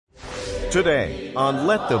Today on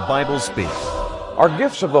Let the Bible Speak. Are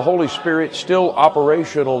gifts of the Holy Spirit still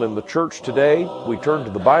operational in the church today? We turn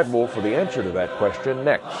to the Bible for the answer to that question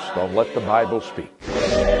next on Let the Bible Speak.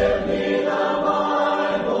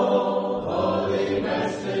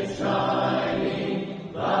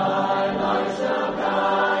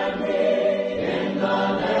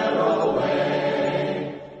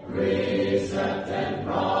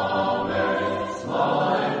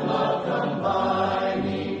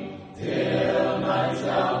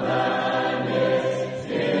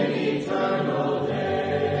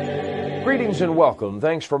 Greetings and welcome.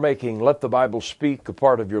 Thanks for making Let the Bible Speak a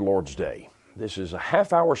part of your Lord's Day. This is a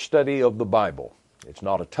half-hour study of the Bible. It's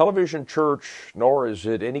not a television church, nor is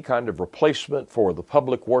it any kind of replacement for the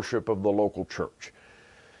public worship of the local church.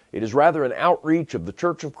 It is rather an outreach of the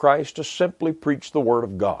Church of Christ to simply preach the Word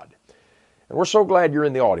of God. And we're so glad you're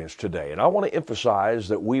in the audience today. And I want to emphasize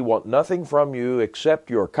that we want nothing from you except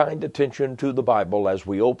your kind attention to the Bible as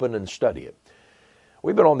we open and study it.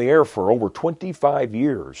 We've been on the air for over 25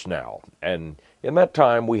 years now, and in that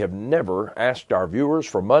time we have never asked our viewers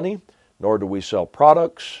for money, nor do we sell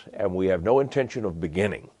products, and we have no intention of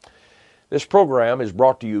beginning. This program is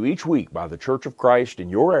brought to you each week by the Church of Christ in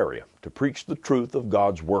your area to preach the truth of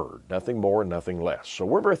God's Word, nothing more and nothing less. So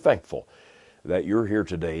we're very thankful that you're here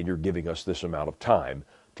today and you're giving us this amount of time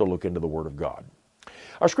to look into the Word of God.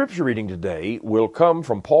 Our scripture reading today will come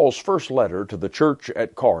from Paul's first letter to the church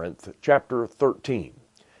at Corinth, chapter 13.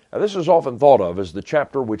 Now, this is often thought of as the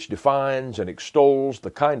chapter which defines and extols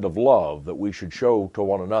the kind of love that we should show to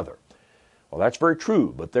one another. Well, that's very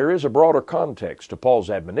true, but there is a broader context to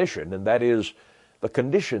Paul's admonition, and that is the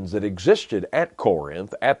conditions that existed at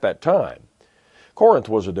Corinth at that time. Corinth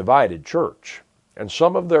was a divided church, and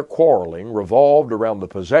some of their quarreling revolved around the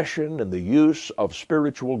possession and the use of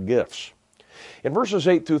spiritual gifts. In verses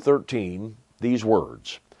 8 through 13, these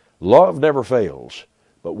words, "Love never fails,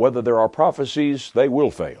 but whether there are prophecies, they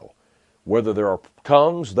will fail. Whether there are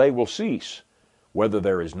tongues, they will cease. Whether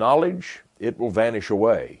there is knowledge, it will vanish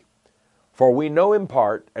away. For we know in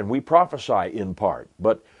part, and we prophesy in part.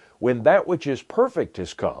 But when that which is perfect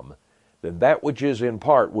is come, then that which is in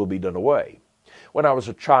part will be done away. When I was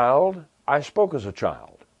a child, I spoke as a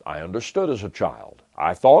child. I understood as a child.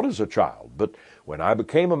 I thought as a child. But when I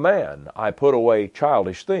became a man, I put away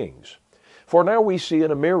childish things. For now we see in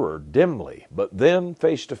a mirror dimly, but then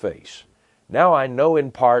face to face. Now I know in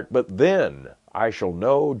part, but then I shall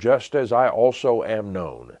know just as I also am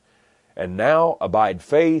known. And now abide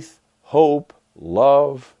faith, hope,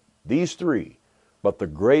 love, these three. But the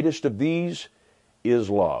greatest of these is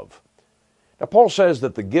love." Now Paul says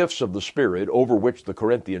that the gifts of the Spirit over which the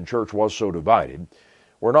Corinthian church was so divided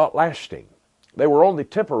were not lasting. They were only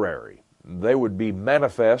temporary. They would be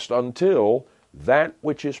manifest until that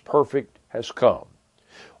which is perfect has come.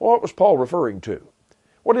 Well, what was Paul referring to?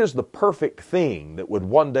 What is the perfect thing that would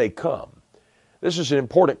one day come? This is an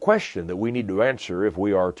important question that we need to answer if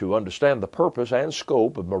we are to understand the purpose and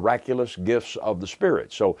scope of miraculous gifts of the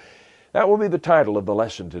Spirit. So that will be the title of the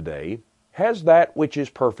lesson today. Has that which is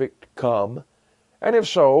perfect come? And if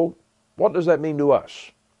so, what does that mean to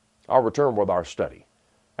us? I'll return with our study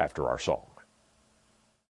after our song.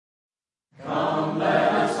 Come,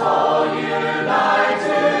 let us all unite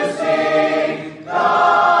to sing,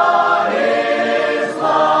 God is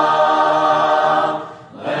love.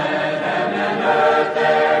 Let heaven and earth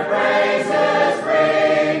their praises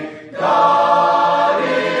bring, God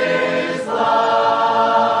is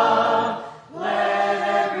love. Let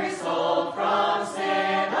every soul from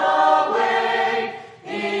sin awake,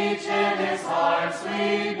 each in his heart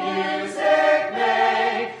sweet music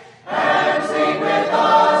make, and sing with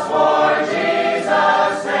us for Jesus.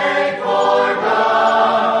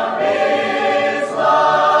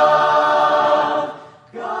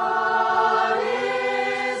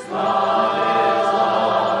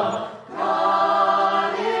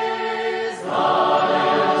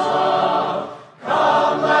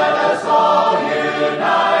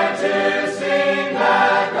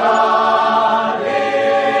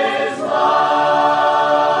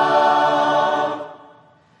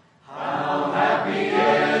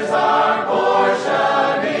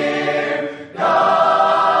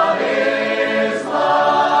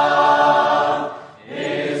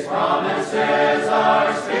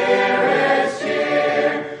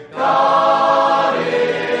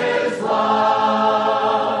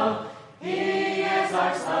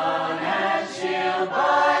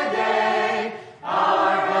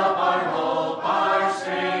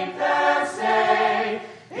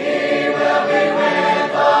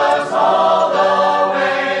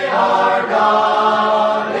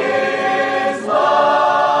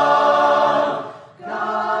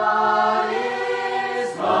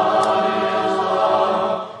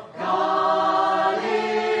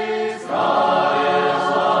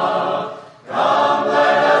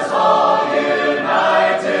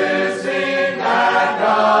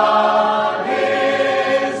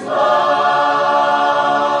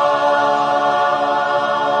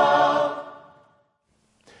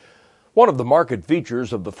 One of the marked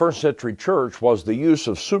features of the first century church was the use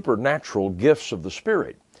of supernatural gifts of the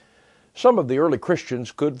Spirit. Some of the early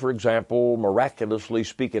Christians could, for example, miraculously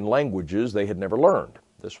speak in languages they had never learned.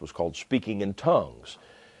 This was called speaking in tongues.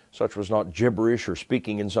 Such was not gibberish or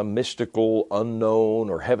speaking in some mystical,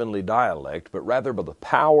 unknown, or heavenly dialect, but rather by the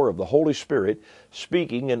power of the Holy Spirit,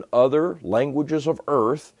 speaking in other languages of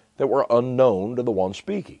earth that were unknown to the one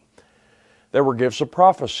speaking. There were gifts of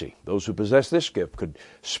prophecy. Those who possessed this gift could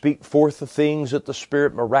speak forth the things that the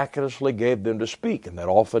Spirit miraculously gave them to speak, and that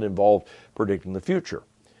often involved predicting the future.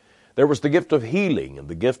 There was the gift of healing and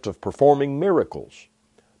the gift of performing miracles.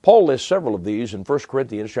 Paul lists several of these in 1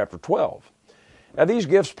 Corinthians chapter 12. Now, these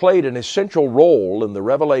gifts played an essential role in the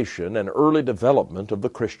revelation and early development of the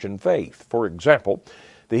Christian faith. For example,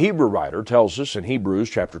 the Hebrew writer tells us in Hebrews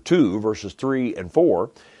chapter 2, verses 3 and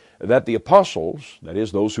 4, that the apostles, that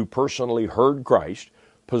is, those who personally heard Christ,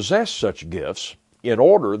 possessed such gifts in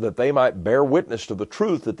order that they might bear witness to the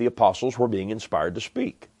truth that the apostles were being inspired to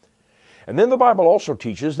speak. And then the Bible also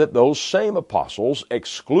teaches that those same apostles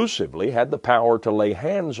exclusively had the power to lay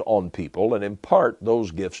hands on people and impart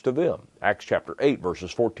those gifts to them. Acts chapter 8,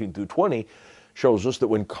 verses 14 through 20 shows us that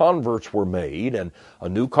when converts were made and a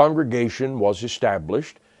new congregation was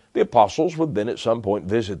established, the apostles would then at some point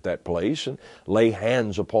visit that place and lay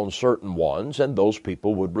hands upon certain ones, and those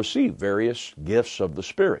people would receive various gifts of the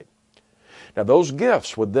Spirit. Now, those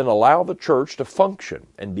gifts would then allow the church to function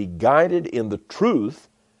and be guided in the truth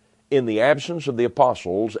in the absence of the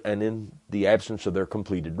apostles and in the absence of their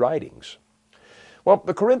completed writings. Well,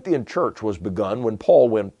 the Corinthian church was begun when Paul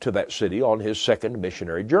went to that city on his second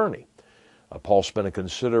missionary journey. Paul spent a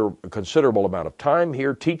considerable amount of time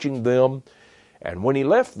here teaching them, and when he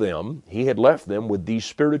left them, he had left them with these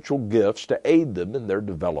spiritual gifts to aid them in their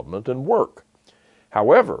development and work.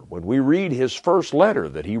 However, when we read his first letter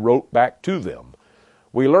that he wrote back to them,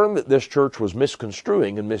 we learn that this church was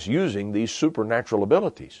misconstruing and misusing these supernatural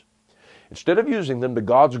abilities. Instead of using them to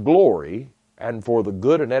God's glory and for the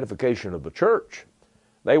good and edification of the church,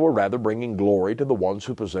 they were rather bringing glory to the ones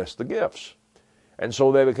who possessed the gifts. And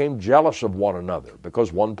so they became jealous of one another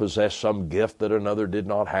because one possessed some gift that another did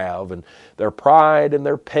not have, and their pride and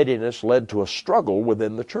their pettiness led to a struggle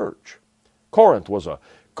within the church. Corinth was a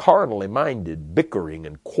carnally minded, bickering,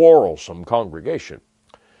 and quarrelsome congregation.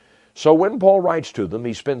 So when Paul writes to them,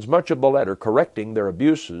 he spends much of the letter correcting their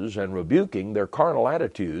abuses and rebuking their carnal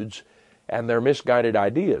attitudes and their misguided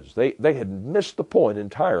ideas. They had missed the point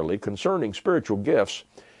entirely concerning spiritual gifts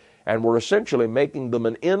and were essentially making them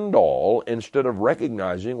an end-all instead of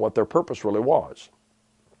recognizing what their purpose really was.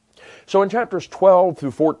 So in chapters 12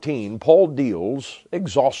 through 14, Paul deals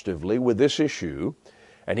exhaustively with this issue,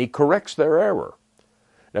 and he corrects their error.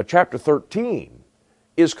 Now, chapter 13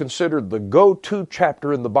 is considered the go-to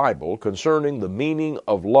chapter in the Bible concerning the meaning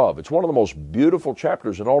of love. It's one of the most beautiful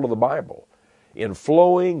chapters in all of the Bible. In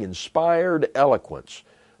flowing, inspired eloquence,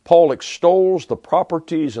 Paul extols the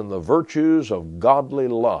properties and the virtues of godly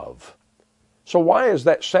love. So why is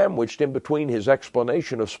that sandwiched in between his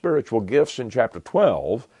explanation of spiritual gifts in chapter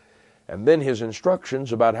 12 and then his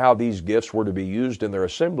instructions about how these gifts were to be used in their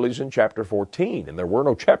assemblies in chapter 14? And there were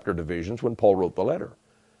no chapter divisions when Paul wrote the letter.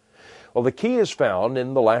 Well, the key is found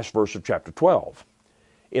in the last verse of chapter 12.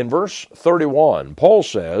 In verse 31, Paul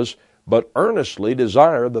says, "But earnestly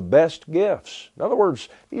desire the best gifts." In other words,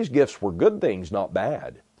 these gifts were good things, not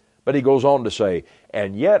bad. But he goes on to say,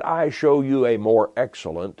 "And yet I show you a more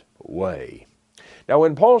excellent way." Now,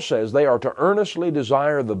 when Paul says they are to earnestly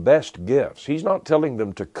desire the best gifts, he's not telling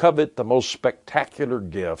them to covet the most spectacular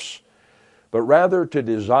gifts, but rather to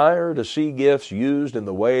desire to see gifts used in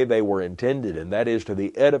the way they were intended, and that is to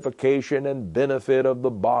the edification and benefit of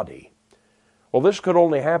the body. Well, this could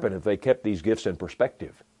only happen if they kept these gifts in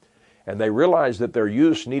perspective, and they realized that their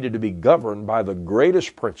use needed to be governed by the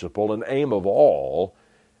greatest principle and aim of all,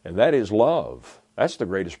 and that is love. That's the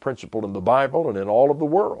greatest principle in the Bible and in all of the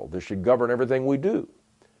world. This should govern everything we do.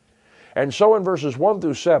 And so in verses 1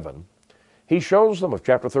 through 7, he shows them, of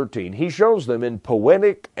chapter 13, he shows them in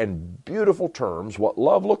poetic and beautiful terms what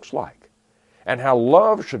love looks like and how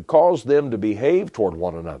love should cause them to behave toward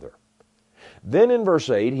one another. Then in verse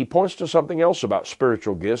 8, he points to something else about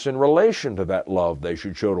spiritual gifts in relation to that love they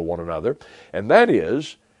should show to one another, and that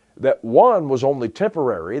is that one was only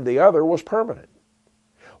temporary, the other was permanent.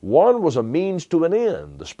 One was a means to an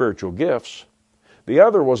end, the spiritual gifts. The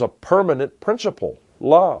other was a permanent principle,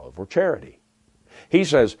 love or charity. He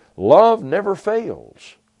says, love never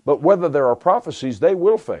fails, but whether there are prophecies, they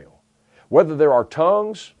will fail. Whether there are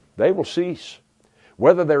tongues, they will cease.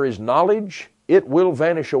 Whether there is knowledge, it will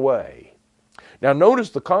vanish away. Now notice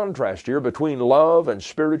the contrast here between love and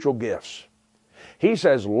spiritual gifts. He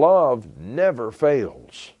says love never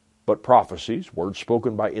fails, but prophecies, words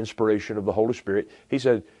spoken by inspiration of the Holy Spirit, he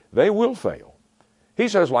said they will fail. He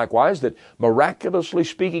says likewise that miraculously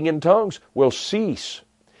speaking in tongues will cease,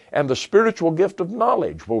 and the spiritual gift of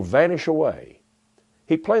knowledge will vanish away.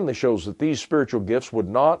 He plainly shows that these spiritual gifts would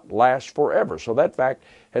not last forever, so that fact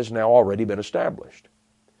has now already been established.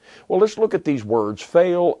 Well, let's look at these words,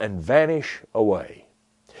 fail and vanish away.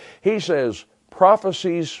 He says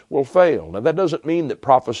prophecies will fail. Now, that doesn't mean that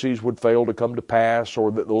prophecies would fail to come to pass or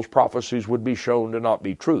that those prophecies would be shown to not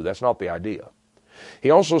be true. That's not the idea. He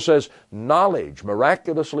also says knowledge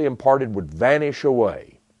miraculously imparted would vanish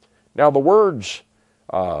away. Now, the words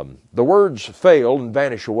fail and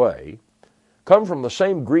vanish away come from the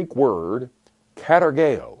same Greek word,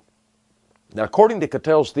 katargeo. Now, according to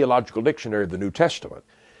Cattell's Theological Dictionary of the New Testament,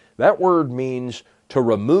 that word means to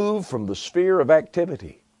remove from the sphere of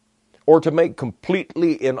activity or to make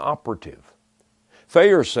completely inoperative.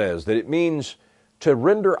 Thayer says that it means to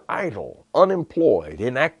render idle, unemployed,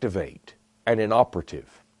 inactivate, and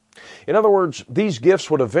inoperative. In other words, these gifts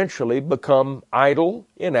would eventually become idle,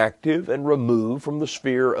 inactive, and removed from the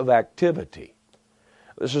sphere of activity.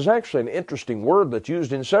 This is actually an interesting word that's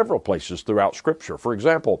used in several places throughout Scripture. For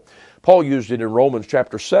example, Paul used it in Romans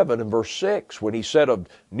chapter 7 and verse 6 when he said of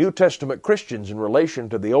New Testament Christians in relation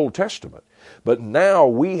to the Old Testament, "But now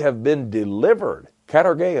we have been delivered,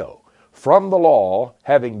 katargeo, from the law,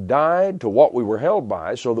 having died to what we were held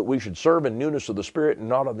by, so that we should serve in newness of the Spirit and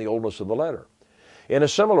not in the oldness of the letter." In a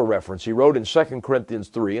similar reference, he wrote in 2 Corinthians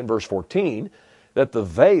 3 and verse 14, that the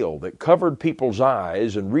veil that covered people's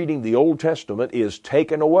eyes in reading the Old Testament is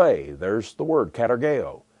taken away. There's the word,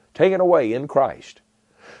 katargeo, taken away in Christ.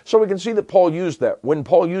 So we can see that when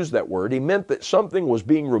Paul used that word, he meant that something was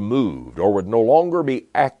being removed or would no longer be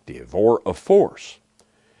active or of force.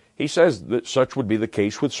 He says that such would be the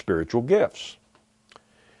case with spiritual gifts.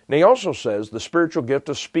 And he also says the spiritual gift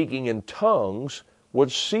of speaking in tongues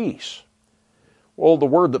would cease. Well, the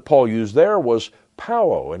word that Paul used there was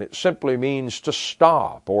pauo, and it simply means to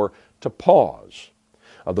stop or to pause.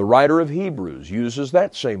 The writer of Hebrews uses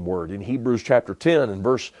that same word in Hebrews chapter 10 and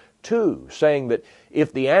verse 2, saying that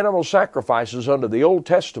if the animal sacrifices under the Old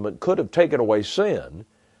Testament could have taken away sin,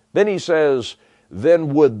 then he says,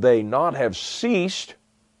 then would they not have ceased,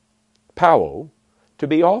 pauo, to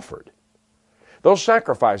be offered. Those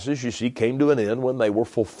sacrifices, you see, came to an end when they were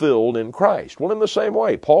fulfilled in Christ. Well, in the same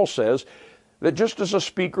way, Paul says that just as a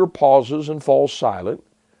speaker pauses and falls silent,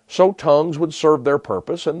 so tongues would serve their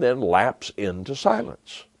purpose and then lapse into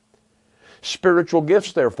silence. Spiritual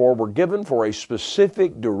gifts, therefore, were given for a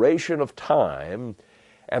specific duration of time,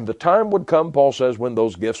 and the time would come, Paul says, when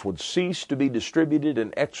those gifts would cease to be distributed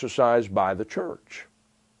and exercised by the church.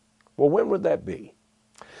 Well, when would that be?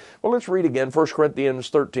 Well, let's read again 1 Corinthians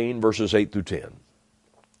 13, verses 8 through 10.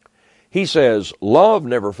 He says, love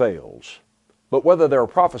never fails. But whether there are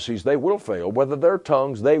prophecies, they will fail. Whether there are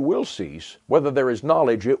tongues, they will cease. Whether there is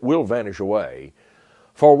knowledge, it will vanish away.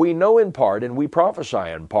 For we know in part, and we prophesy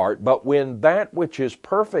in part, but when that which is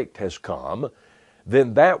perfect has come,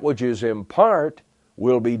 then that which is in part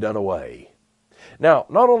will be done away. Now,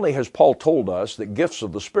 not only has Paul told us that gifts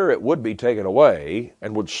of the Spirit would be taken away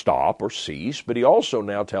and would stop or cease, but he also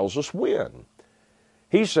now tells us when.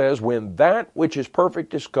 He says, when that which is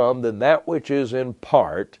perfect is come, then that which is in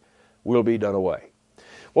part will be done away.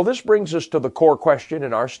 Well, this brings us to the core question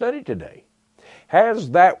in our study today. Has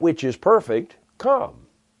that which is perfect come,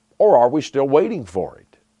 or are we still waiting for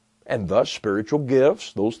it? And thus, spiritual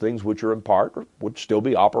gifts, those things which are in part, would still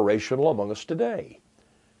be operational among us today.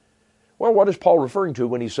 Well, what is Paul referring to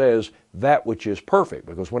when he says that which is perfect?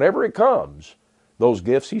 Because whenever it comes, those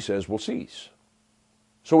gifts, he says, will cease.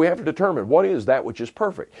 So we have to determine what is that which is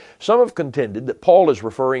perfect. Some have contended that Paul is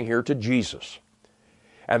referring here to Jesus.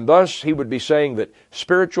 And thus he would be saying that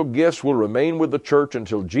spiritual gifts will remain with the church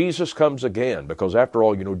until Jesus comes again, because after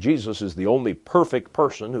all, Jesus is the only perfect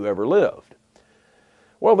person who ever lived.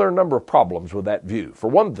 Well, there are a number of problems with that view. For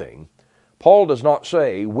one thing, Paul does not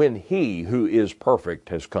say when he who is perfect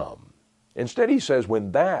has come. Instead, he says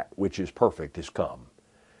when that which is perfect has come.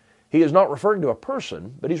 He is not referring to a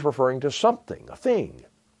person, but he's referring to something, a thing.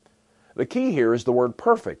 The key here is the word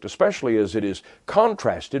perfect, especially as it is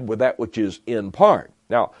contrasted with that which is in part.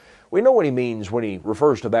 Now, we know what he means when he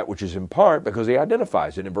refers to that which is in part because he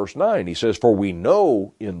identifies it in verse 9. He says, for we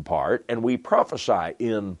know in part and we prophesy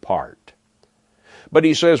in part. But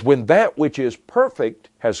he says, when that which is perfect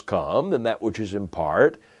has come, then that which is in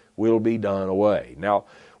part will be done away. Now,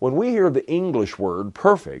 when we hear the English word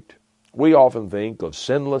perfect, we often think of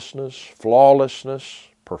sinlessness, flawlessness,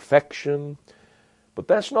 perfection. But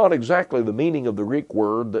that's not exactly the meaning of the Greek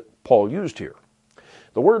word that Paul used here.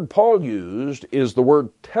 The word Paul used is the word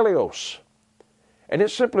teleos, and it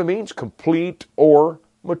simply means complete or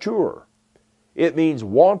mature. It means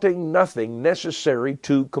wanting nothing necessary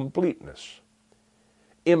to completeness.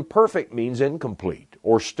 Imperfect means incomplete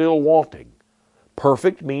or still wanting.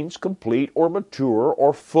 Perfect means complete or mature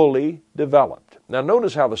or fully developed. Now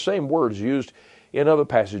notice how the same word is used in other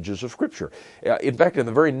passages of Scripture. In fact, in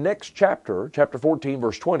the very next chapter, chapter 14,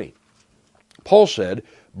 verse 20, Paul said,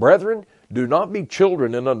 "Brethren, do not be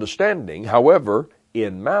children in understanding, however,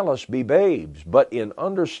 in malice be babes, but in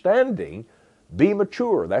understanding be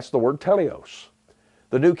mature." That's the word teleos.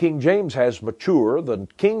 The New King James has mature. The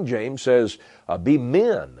King James says be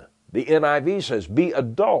men. The NIV says be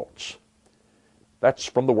adults. That's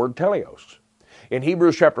from the word teleos. In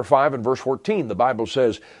Hebrews chapter 5 and verse 14, the Bible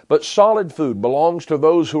says, "But solid food belongs to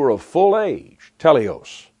those who are of full age,"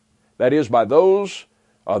 teleos. That is, by those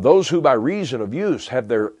who by reason of use have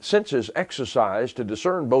their senses exercised to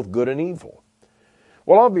discern both good and evil.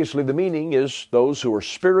 Well, obviously the meaning is those who are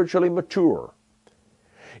spiritually mature.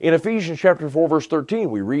 In Ephesians chapter 4, verse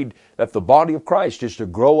 13, we read that the body of Christ is to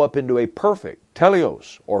grow up into a perfect,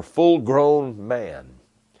 teleos, or full-grown man.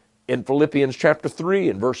 In Philippians chapter 3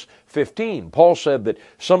 and verse 15, Paul said that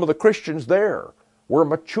some of the Christians there were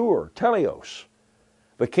mature, teleos.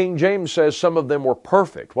 The King James says some of them were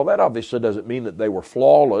perfect. Well, that obviously doesn't mean that they were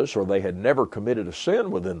flawless or they had never committed a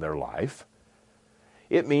sin within their life.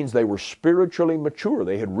 It means they were spiritually mature.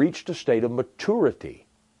 They had reached a state of maturity.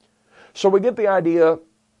 So we get the idea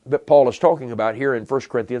that Paul is talking about here in 1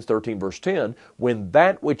 Corinthians 13, verse 10, when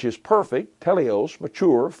that which is perfect, teleos,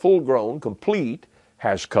 mature, full-grown, complete,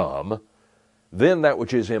 has come, then that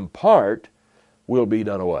which is in part will be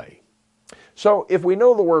done away. So if we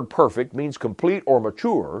know the word perfect means complete or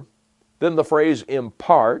mature, then the phrase in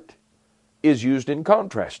part is used in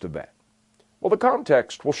contrast to that. Well, the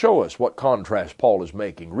context will show us what contrast Paul is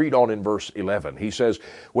making. Read on in verse 11. He says,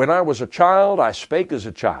 "When I was a child, I spake as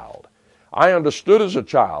a child. I understood as a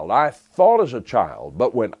child. I thought as a child.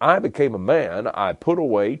 But when I became a man, I put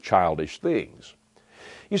away childish things."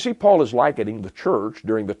 You see, Paul is likening the church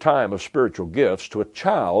during the time of spiritual gifts to a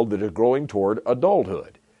child that is growing toward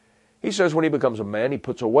adulthood. He says when he becomes a man, he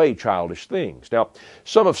puts away childish things. Now,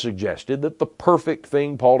 some have suggested that the perfect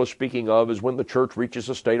thing Paul is speaking of is when the church reaches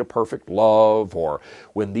a state of perfect love, or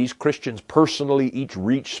when these Christians personally each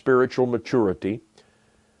reach spiritual maturity.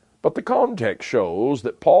 But the context shows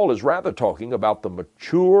that Paul is rather talking about the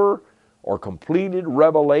mature or completed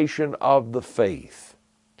revelation of the faith.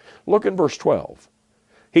 Look in verse 12.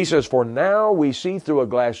 He says, "For now we see through a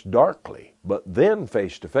glass darkly, but then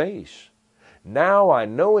face to face. Now I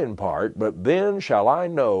know in part, but then shall I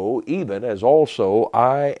know, even as also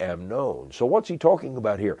I am known." So what's he talking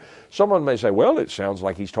about here? Someone may say, well, it sounds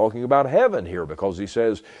like he's talking about heaven here, because he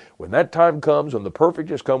says, when that time comes, when the perfect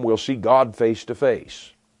has come, we'll see God face to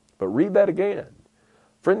face. But read that again.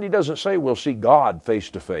 Friend, he doesn't say we'll see God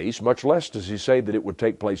face to face, much less does he say that it would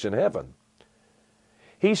take place in heaven.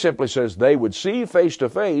 He simply says they would see face to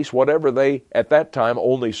face whatever they at that time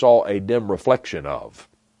only saw a dim reflection of.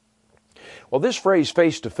 Well, this phrase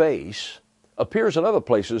face to face appears in other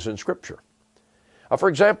places in Scripture. For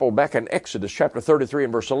example, back in Exodus chapter 33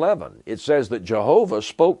 and verse 11, it says that Jehovah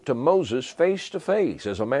spoke to Moses face to face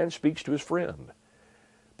as a man speaks to his friend.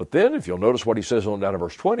 But then, if you'll notice what he says on down in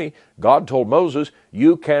verse 20, God told Moses,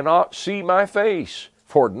 "You cannot see my face,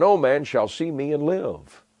 for no man shall see me and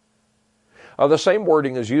live." The same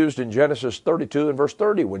wording is used in Genesis 32 and verse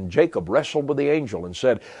 30 when Jacob wrestled with the angel and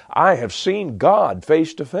said, "I have seen God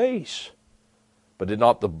face to face." But did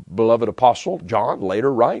not the beloved apostle John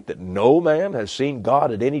later write that no man has seen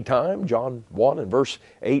God at any time? John 1 and verse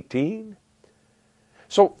 18.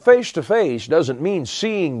 So face to face doesn't mean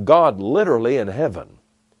seeing God literally in heaven.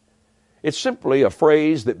 It's simply a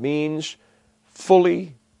phrase that means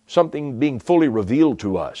something being fully revealed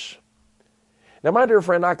to us. Now, my dear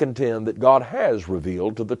friend, I contend that God has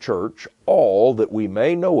revealed to the church all that we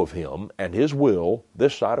may know of Him and His will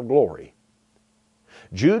this side of glory.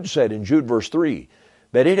 Jude said in Jude verse 3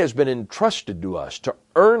 that it has been entrusted to us to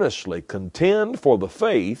earnestly contend for the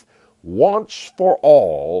faith once for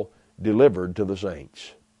all delivered to the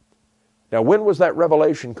saints. Now, when was that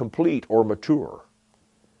revelation complete or mature?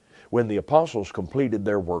 When the apostles completed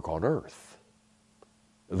their work on earth.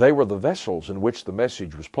 They were the vessels in which the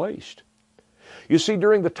message was placed. You see,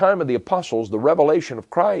 during the time of the apostles, the revelation of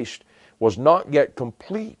Christ was not yet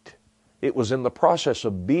complete. It was in the process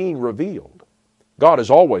of being revealed. God has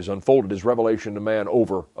always unfolded His revelation to man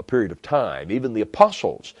over a period of time. Even the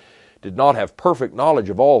apostles did not have perfect knowledge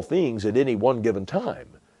of all things at any one given time.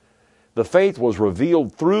 The faith was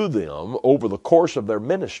revealed through them over the course of their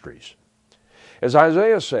ministries. As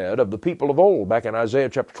Isaiah said of the people of old, back in Isaiah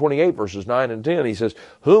chapter 28, verses 9 and 10, he says,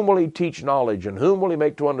 "Whom will he teach knowledge, and whom will he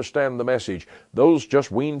make to understand the message? Those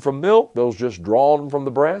just weaned from milk? Those just drawn from the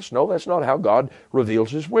breast?" No, that's not how God reveals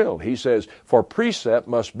his will. He says, "For precept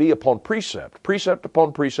must be upon precept, precept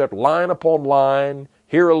upon precept, line upon line,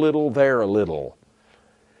 here a little, there a little."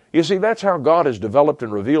 You see, that's how God has developed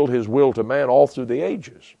and revealed his will to man all through the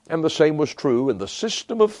ages. And the same was true in the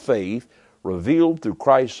system of faith revealed through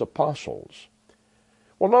Christ's apostles.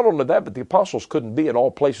 Well, not only that, but the apostles couldn't be in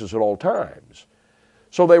all places at all times.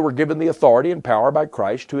 So they were given the authority and power by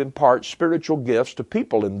Christ to impart spiritual gifts to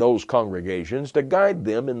people in those congregations to guide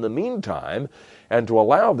them in the meantime and to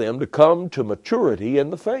allow them to come to maturity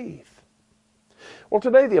in the faith. Well,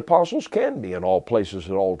 today the apostles can be in all places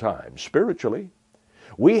at all times, spiritually.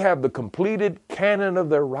 We have the completed canon of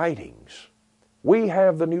their writings. We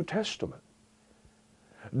have the New Testament.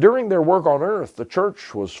 During their work on earth, the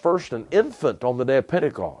church was first an infant on the day of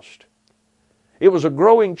Pentecost. It was a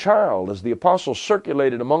growing child as the apostles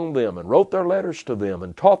circulated among them and wrote their letters to them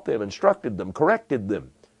and taught them, instructed them, corrected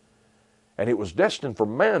them. And it was destined for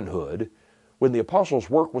manhood when the apostles'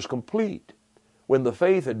 work was complete, when the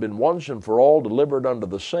faith had been once and for all delivered unto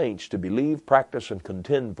the saints to believe, practice, and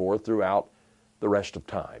contend for throughout the rest of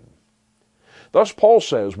time. Thus Paul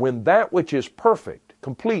says, when that which is perfect,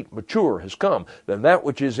 complete, mature has come, then that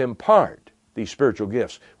which is in part, these spiritual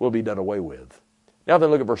gifts, will be done away with. Now then,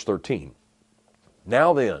 look at verse 13.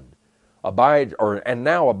 Now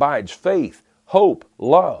abides faith, hope,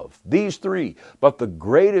 love, these three, but the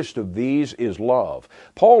greatest of these is love.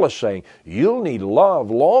 Paul is saying, you'll need love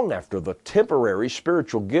long after the temporary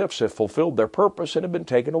spiritual gifts have fulfilled their purpose and have been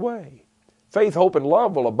taken away. Faith, hope, and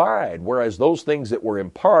love will abide, whereas those things that were in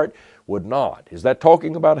part would not. Is that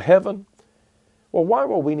talking about heaven? Well, why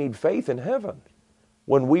will we need faith in heaven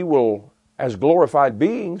when we will, as glorified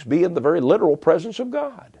beings, be in the very literal presence of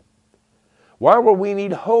God? Why will we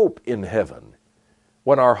need hope in heaven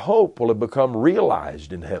when our hope will have become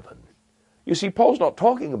realized in heaven? You see, Paul's not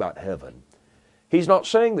talking about heaven. He's not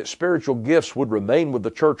saying that spiritual gifts would remain with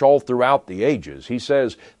the church all throughout the ages. He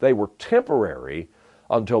says they were temporary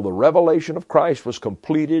until the revelation of Christ was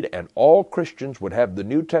completed and all Christians would have the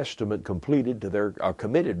New Testament committed to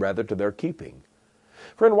their keeping.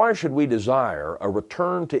 Friend, why should we desire a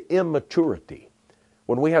return to immaturity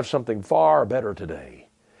when we have something far better today?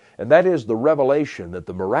 And that is the revelation that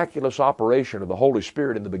the miraculous operation of the Holy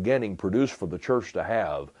Spirit in the beginning produced for the church to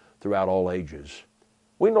have throughout all ages.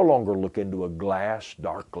 We no longer look into a glass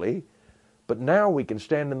darkly, but now we can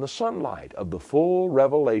stand in the sunlight of the full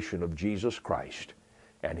revelation of Jesus Christ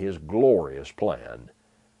and his glorious plan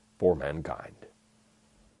for mankind.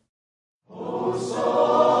 O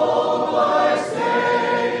soul, why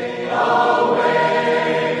stay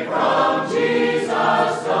away from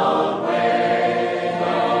Jesus? Don't wait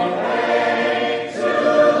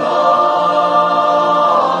too long.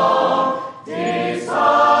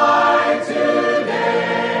 Decide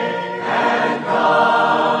today and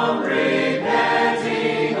come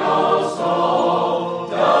repenting, O soul.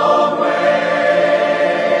 Don't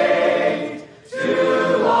wait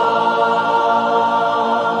too long.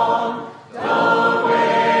 Don't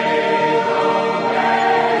wait.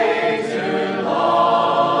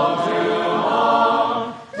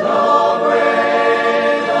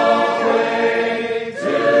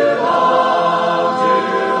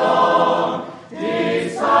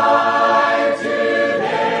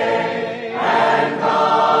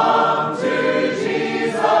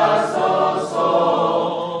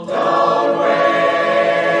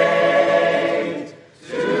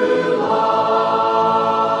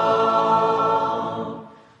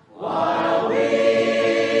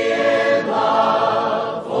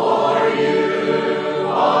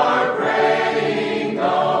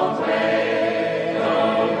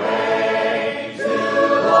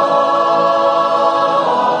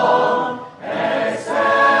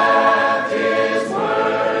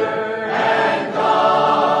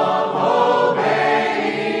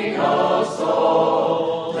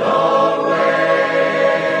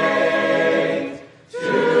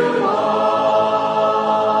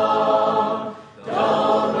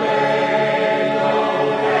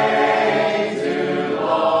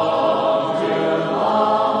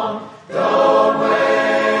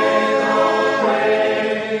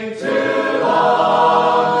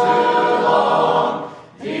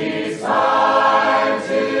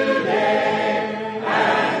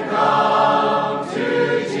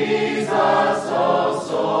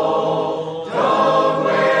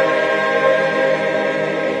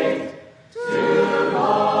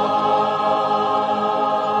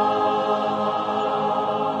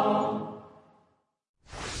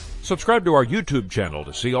 Subscribe to our YouTube channel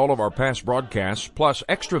to see all of our past broadcasts, plus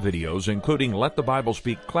extra videos including Let the Bible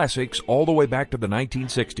Speak classics all the way back to the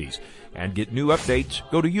 1960s. And get new updates,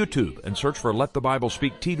 go to YouTube and search for Let the Bible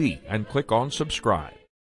Speak TV and click on subscribe.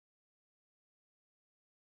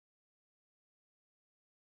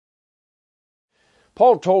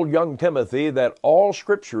 Paul told young Timothy that all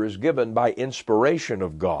Scripture is given by inspiration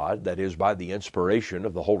of God, that is, by the inspiration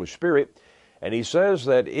of the Holy Spirit, and he says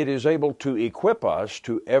that it is able to equip us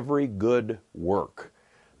to every good work.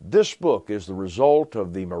 This book is the result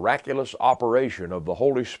of the miraculous operation of the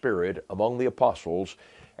Holy Spirit among the apostles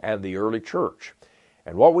and the early church.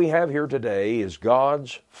 And what we have here today is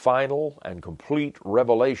God's final and complete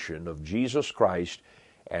revelation of Jesus Christ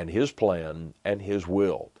and His plan and His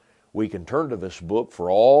will. We can turn to this book for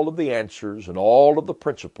all of the answers and all of the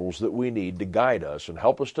principles that we need to guide us and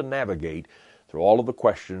help us to navigate through all of the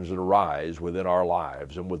questions that arise within our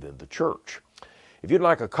lives and within the church. If you'd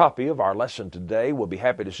like a copy of our lesson today, we'll be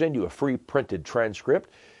happy to send you a free printed transcript,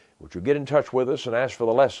 which will get in touch with us and ask for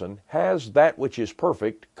the lesson, Has That Which Is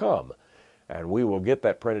Perfect Come? And we will get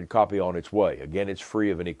that printed copy on its way. Again, it's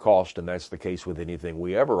free of any cost, and that's the case with anything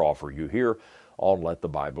we ever offer you here on Let the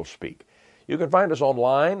Bible Speak. You can find us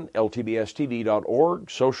online,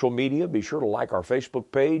 ltbstv.org, social media. Be sure to like our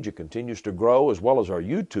Facebook page. It continues to grow, as well as our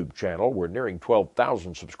YouTube channel. We're nearing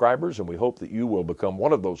 12,000 subscribers, and we hope that you will become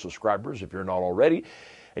one of those subscribers if you're not already.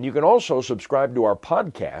 And you can also subscribe to our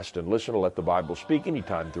podcast and listen to Let the Bible Speak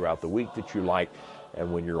anytime throughout the week that you like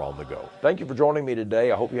and when you're on the go. Thank you for joining me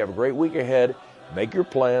today. I hope you have a great week ahead. Make your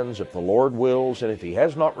plans, if the Lord wills, and if He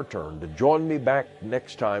has not returned, to join me back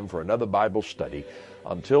next time for another Bible study.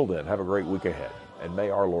 Until then, have a great week ahead, and may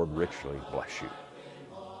our Lord richly bless you.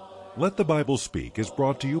 Let the Bible Speak is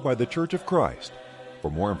brought to you by the Church of Christ. For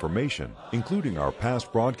more information, including our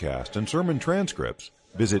past broadcast and sermon transcripts,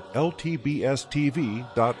 visit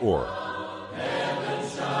ltbstv.org.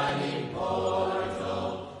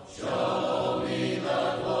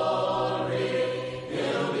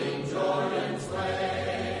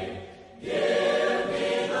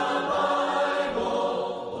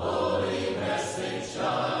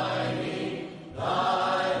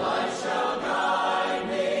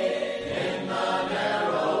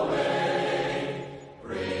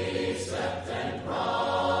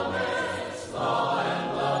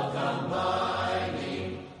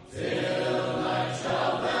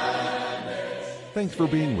 Thanks for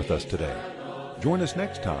being with us today. Join us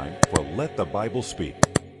next time for Let the Bible Speak.